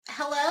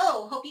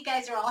hope you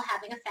guys are all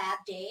having a fab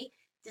day.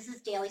 This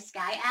is Daily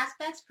Sky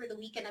Aspects for the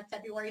weekend of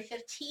February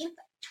 15th,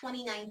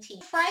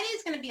 2019. Friday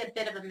is going to be a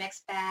bit of a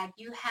mixed bag.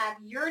 You have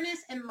Uranus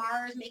and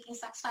Mars making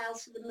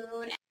sextiles to the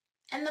moon,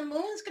 and the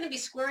moon's going to be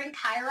squaring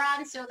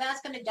Chiron, so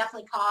that's going to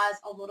definitely cause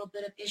a little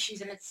bit of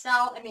issues in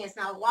itself. I mean, it's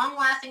not a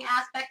long-lasting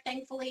aspect,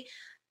 thankfully,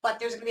 but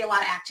there's going to be a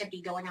lot of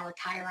activity going on with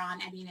Chiron.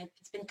 I mean,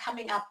 it's been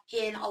coming up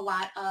in a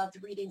lot of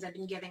the readings I've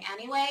been giving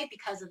anyway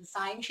because of the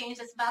sign change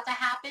that's about to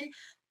happen.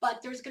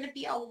 But there's going to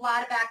be a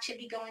lot of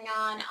activity going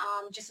on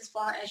just as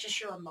far as just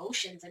your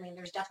emotions. I mean,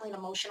 there's definitely an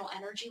emotional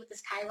energy with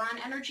this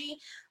Chiron energy.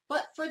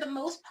 But for the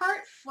most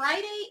part,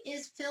 Friday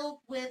is filled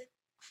with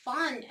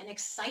fun and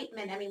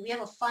excitement. I mean, we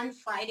have a fun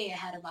Friday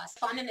ahead of us,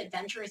 fun and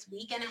adventurous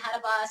weekend ahead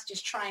of us,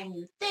 just trying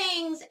new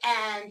things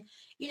and,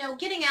 you know,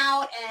 getting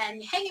out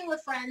and hanging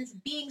with friends,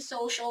 being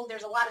social.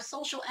 There's a lot of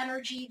social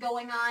energy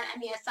going on. I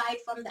mean, aside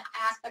from the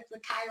aspect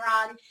with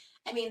Chiron,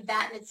 I mean,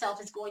 that in itself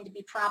is going to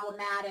be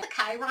problematic. The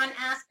Chiron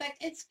aspect,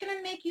 it's going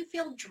to make you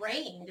feel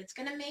drained. It's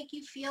going to make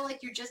you feel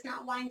like you're just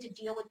not wanting to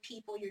deal with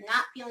people. You're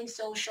not feeling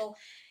social.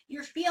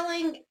 You're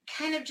feeling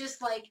kind of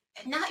just like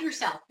not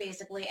yourself,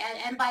 basically.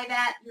 And by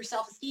that, your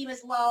self-esteem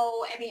is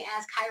low. I mean,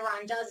 as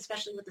Chiron does,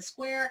 especially with the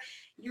square,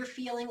 you're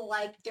feeling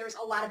like there's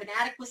a lot of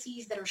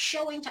inadequacies that are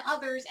showing to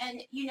others.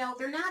 And, you know,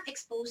 they're not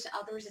exposed to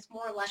others. It's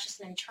more or less just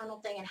an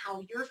internal thing and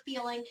how you're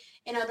feeling.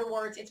 In other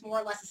words, it's more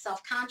or less a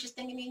self-conscious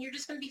thing. I mean, you're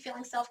just going to be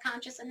feeling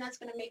self-conscious, and that's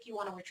going to make you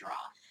want to withdraw.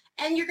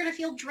 And you're going to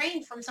feel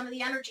drained from some of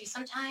the energy.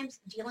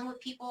 Sometimes dealing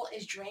with people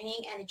is draining,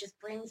 and it just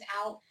brings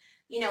out,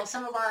 you know,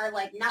 some of our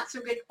like not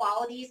so good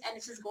qualities, and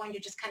it's just going to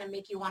just kind of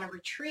make you want to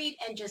retreat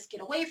and just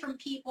get away from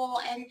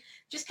people and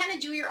just kind of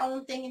do your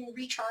own thing and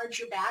recharge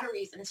your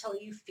batteries until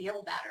you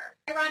feel better.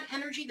 Chiron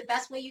energy the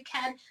best way you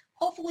can.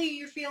 Hopefully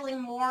you're feeling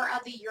more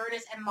of the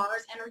Uranus and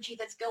Mars energy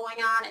that's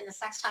going on and the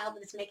sextile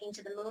that it's making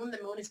to the moon.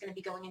 The moon is going to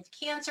be going into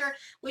Cancer,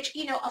 which,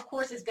 you know, of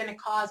course is going to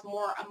cause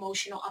more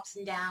emotional ups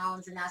and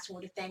downs and that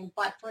sort of thing.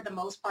 But for the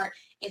most part,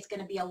 it's going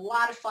to be a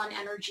lot of fun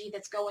energy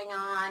that's going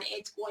on.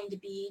 It's going to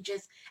be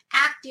just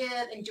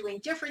active and doing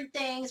different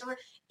things, or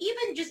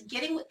even just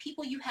getting with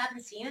people you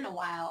haven't seen in a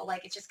while.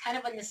 Like, it's just kind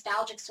of a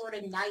nostalgic sort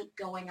of night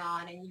going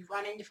on, and you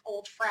run into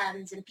old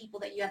friends and people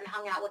that you haven't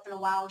hung out with in a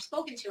while or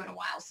spoken to in a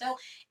while. So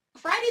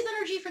Friday's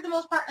energy, for the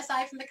most part,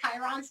 aside from the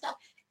Chiron stuff,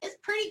 is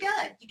pretty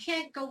good. You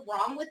can't go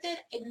wrong with it,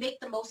 and make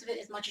the most of it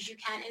as much as you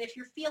can. And if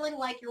you're feeling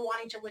like you're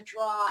wanting to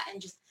withdraw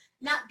and just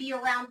not be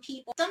around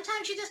people,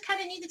 sometimes you just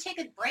kind of need to take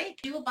a break,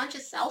 do a bunch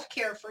of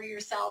self-care for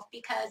yourself,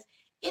 because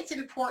it's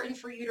important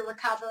for you to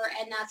recover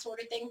and that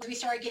sort of thing. As we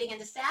start getting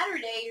into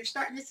Saturday, you're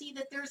starting to see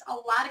that there's a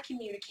lot of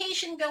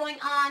communication going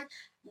on.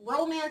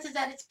 Romance is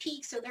at its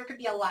peak, so there could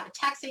be a lot of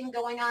texting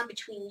going on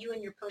between you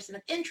and your person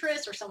of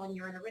interest, or someone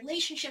you're in a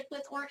relationship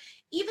with, or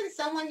even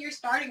someone you're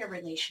starting a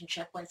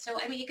relationship with. So,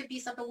 I mean, it could be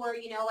something where,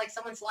 you know, like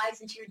someone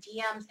slides into your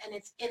DMs and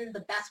it's in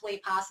the best way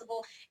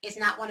possible. It's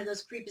not one of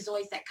those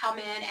creepazoids that come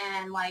in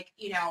and, like,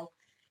 you know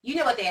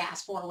what they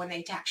ask for when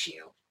they text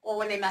you or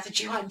when they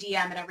message you on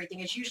DM and everything.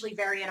 It's usually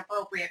very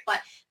inappropriate,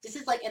 but this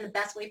is like in the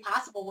best way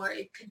possible, where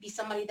it could be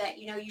somebody that,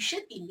 you know, you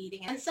should be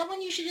meeting and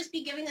someone you should just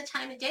be giving the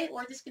time of day,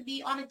 or this could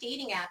be on a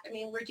dating app. I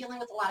mean, we're dealing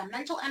with a lot of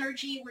mental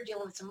energy. We're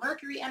dealing with some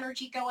Mercury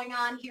energy going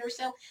on here.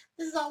 So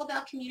this is all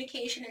about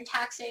communication and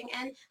texting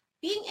and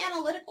being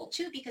analytical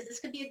too, because this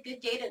could be a good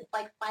day to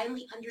like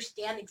finally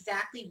understand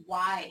exactly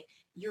why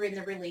you're in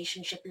the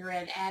relationship you're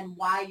in and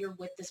why you're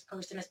with this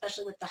person,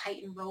 especially with the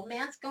heightened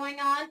romance going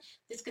on.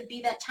 This could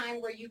be that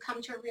time where you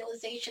come to a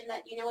realization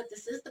that, you know what,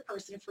 this is the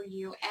person for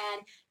you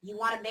and you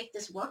want to make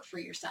this work for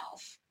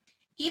yourself.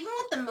 Even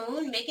with the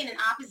moon making an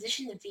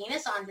opposition to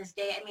Venus on this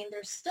day, I mean,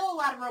 there's still a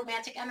lot of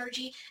romantic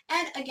energy.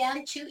 And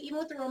again, too, even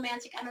with the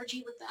romantic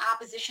energy, with the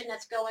opposition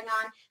that's going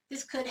on,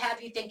 this could have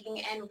you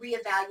thinking and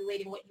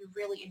reevaluating what you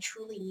really and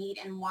truly need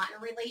and want in a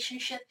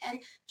relationship,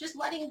 and just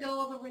letting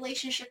go of a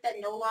relationship that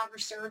no longer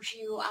serves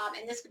you.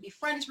 And this could be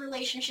friends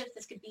relationships.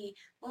 This could be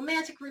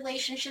romantic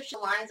relationships, the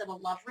lines of a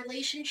love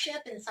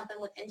relationship and something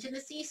with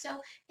intimacy.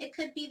 So it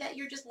could be that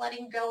you're just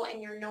letting go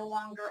and you're no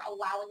longer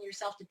allowing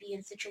yourself to be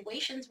in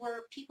situations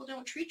where people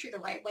don't treat you the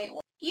right way.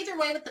 Either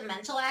way, with the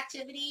mental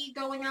activity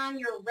going on,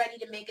 you're ready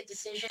to make a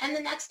decision. And the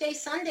next day,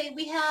 Sunday,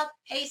 we have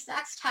a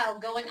sextile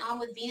going on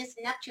with Venus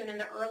and Neptune in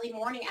the early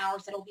morning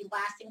hours that will be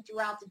lasting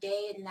throughout the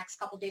day and the next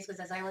couple of days, because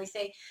as I always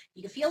say,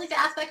 you can feel these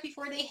aspects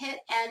before they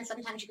hit, and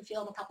sometimes you can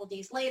feel them a couple of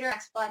days later.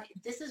 But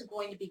this is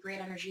going to be great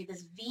energy.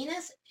 This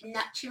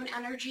Venus-Neptune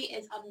energy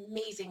is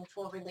amazing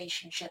for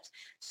relationships.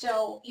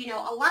 So, you know,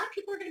 a lot of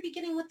people are going to be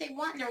getting what they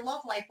want in their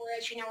love life,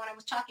 whereas, you know, when I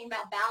was talking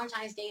about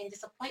Valentine's Day and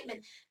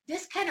disappointment,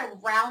 this kind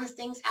of rounds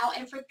things out.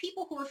 And for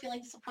people who are feeling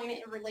disappointed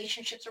in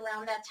relationships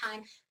around that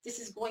time, this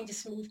is going to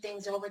smooth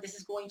things over. This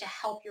is going to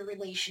help your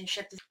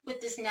relationship with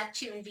this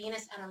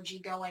Neptune-Venus energy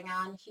going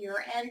on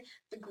here. And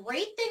the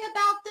great thing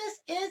about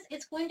this is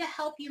it's going to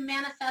help you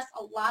manifest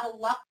a lot of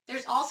luck.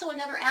 There's also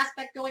another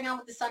aspect going on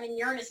with the Sun and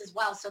Uranus as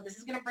well. So this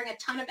is going to bring a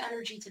ton of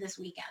energy to this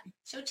weekend.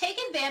 So take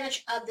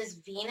advantage of this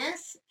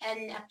Venus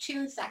and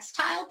Neptune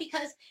sextile,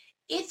 because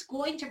it's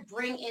going to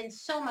bring in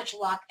so much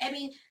luck. I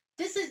mean,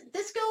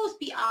 this goes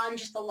beyond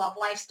just the love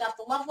life stuff.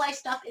 The love life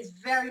stuff is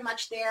very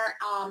much there.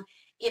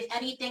 If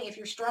anything, if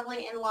you're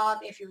struggling in love,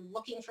 if you're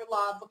looking for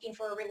love, looking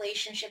for a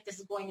relationship,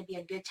 this is going to be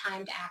a good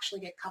time to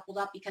actually get coupled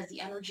up because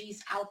the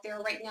energies out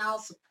there right now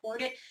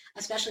support it,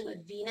 especially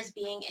with Venus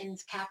being in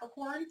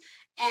Capricorn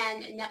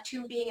and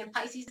Neptune being in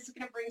Pisces. This is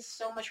going to bring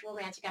so much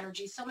romantic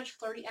energy, so much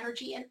flirty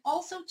energy. And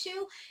also,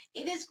 too,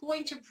 it is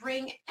going to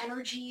bring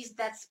energies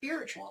that's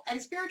spiritual.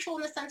 And spiritual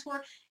in the sense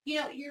where,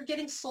 you're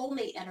getting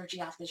soulmate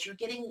energy off this. You're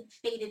getting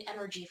fated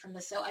energy from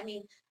this. So, I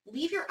mean,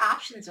 leave your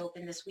options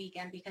open this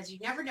weekend because you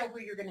never know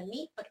who you're going to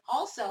meet. But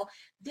also,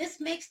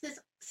 this makes this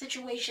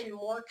situation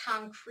more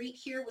concrete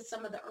here with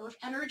some of the earth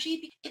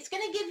energy. It's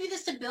going to give you the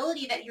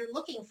stability that you're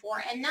looking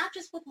for, and not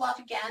just with love.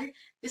 Again,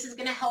 this is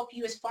going to help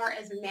you as far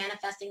as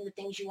manifesting the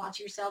things you want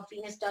to yourself.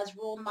 Venus does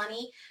rule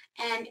money,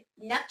 and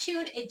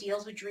Neptune, it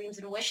deals with dreams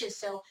and wishes.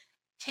 So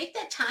take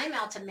that time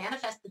out to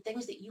manifest the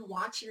things that you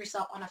want to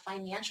yourself on a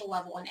financial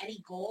level and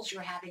any goals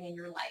you're having in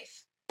your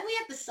life. Then we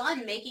have the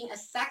sun making a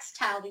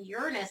sextile to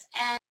Uranus,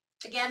 and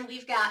again,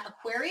 we've got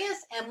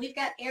Aquarius and we've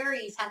got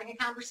Aries having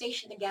a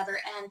conversation together,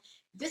 and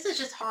this is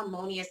just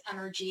harmonious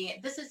energy.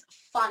 This is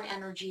fun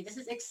energy. This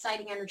is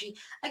exciting energy.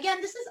 Again,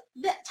 this is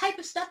the type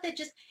of stuff that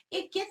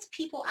it gets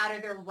people out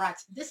of their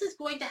ruts. This is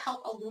going to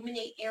help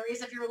illuminate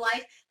areas of your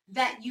life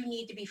that you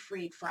need to be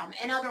freed from.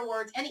 In other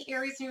words, any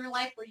areas in your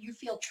life where you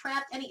feel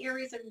trapped, any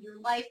areas in your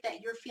life that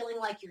you're feeling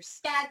like you're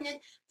stagnant,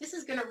 this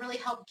is going to really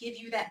help give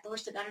you that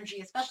burst of energy,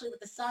 especially with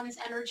the sun's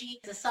energy.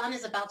 The sun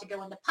is about to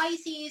go into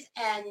Pisces,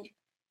 and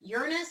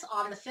Uranus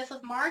on the 5th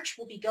of March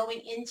will be going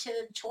into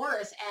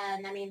Taurus,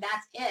 and I mean,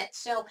 that's it.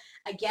 So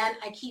again,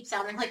 I keep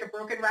sounding like a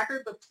broken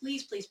record, but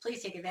please, please,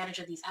 please take advantage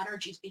of these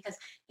energies because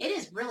it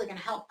is really going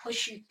to help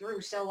push you through.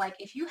 So like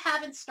if you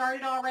haven't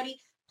started already,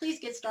 please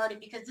get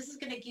started because this is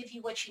going to give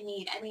you what you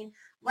need. I mean,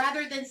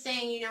 rather than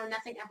saying,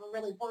 nothing ever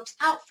really works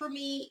out for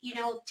me,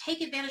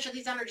 take advantage of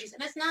these energies.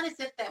 And it's not as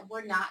if that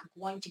we're not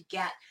going to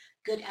get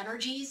good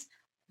energies,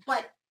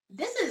 but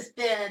this has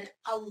been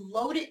a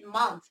loaded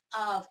month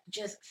of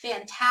just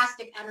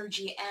fantastic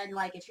energy. And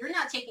like, if you're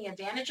not taking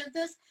advantage of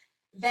this,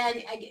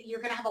 then you're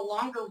going to have a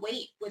longer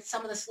wait with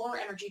some of the slower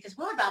energy because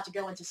we're about to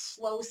go into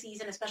slow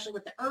season, especially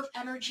with the earth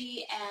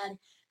energy. And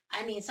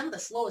I mean, some of the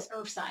slowest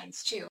earth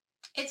signs too.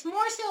 It's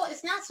more so,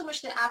 it's not so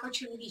much that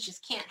opportunities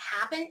just can't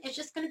happen. It's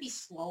just going to be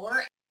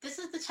slower. This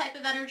is the type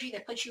of energy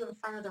that puts you in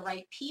front of the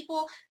right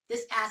people.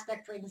 This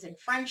aspect brings in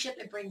friendship.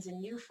 It brings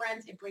in new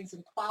friends. It brings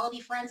in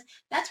quality friends.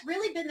 That's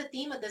really been the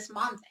theme of this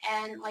month.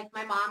 And like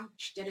my mom,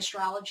 she did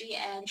astrology,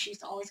 and she used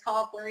to always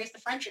call Aquarius the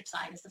friendship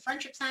sign. It's the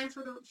friendship sign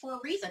for a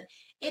reason.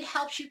 It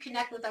helps you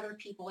connect with other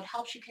people. It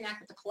helps you connect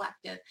with the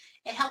collective.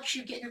 It helps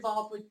you get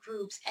involved with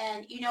groups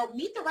and,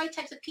 meet the right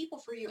types of people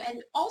for you.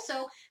 And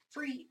also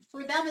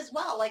for them as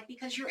well, like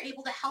because you're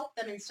able to help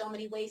them in so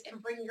many ways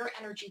and bring your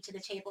energy to the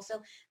table.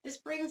 So this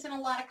brings in a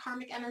lot of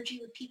karmic energy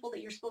with people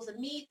that you're supposed to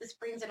meet. This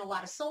brings in a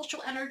lot of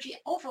social energy.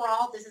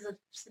 Overall, this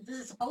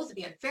is supposed to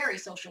be a very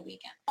social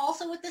weekend.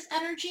 Also with this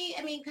energy,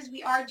 I mean, because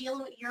we are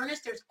dealing with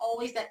Uranus, there's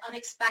always that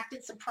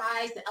unexpected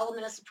surprise, the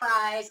element of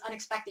surprise,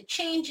 unexpected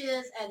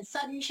changes and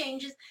sudden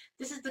changes.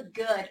 This is the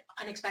good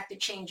unexpected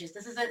changes.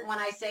 This isn't when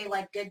I say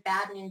like good,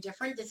 bad, and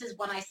indifferent. This is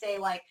when I say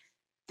like,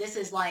 this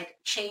is like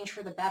change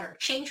for the better.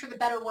 Change for the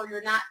better where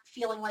you're not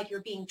feeling like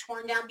you're being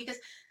torn down, because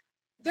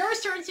there are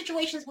certain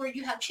situations where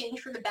you have change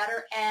for the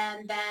better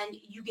and then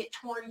you get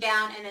torn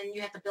down and then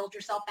you have to build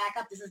yourself back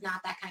up. This is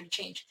not that kind of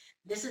change.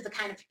 This is the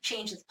kind of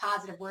change that's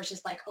positive where it's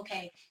just like,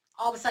 okay,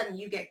 all of a sudden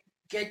you get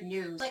good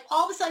news. Like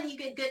all of a sudden you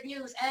get good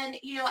news. And,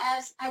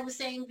 as I was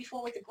saying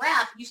before with the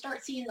graph, you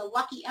start seeing the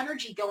lucky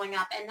energy going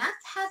up, and that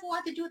has a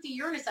lot to do with the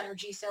Uranus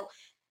energy. So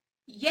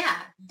yeah,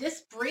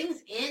 this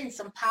brings in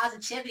some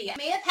positivity. I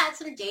may have had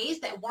some days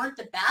that weren't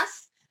the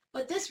best,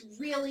 but this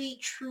really,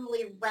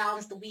 truly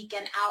rounds the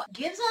weekend out.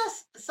 Gives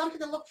us something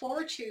to look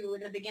forward to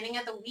in the beginning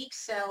of the week.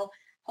 So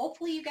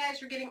hopefully you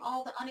guys are getting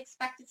all the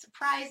unexpected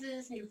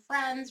surprises, new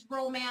friends,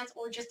 romance,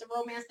 or just the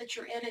romance that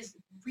you're in is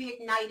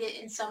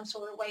reignited in some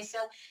sort of way. So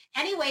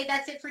anyway,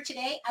 that's it for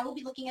today. I will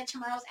be looking at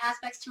tomorrow's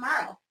aspects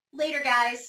tomorrow. Later, guys.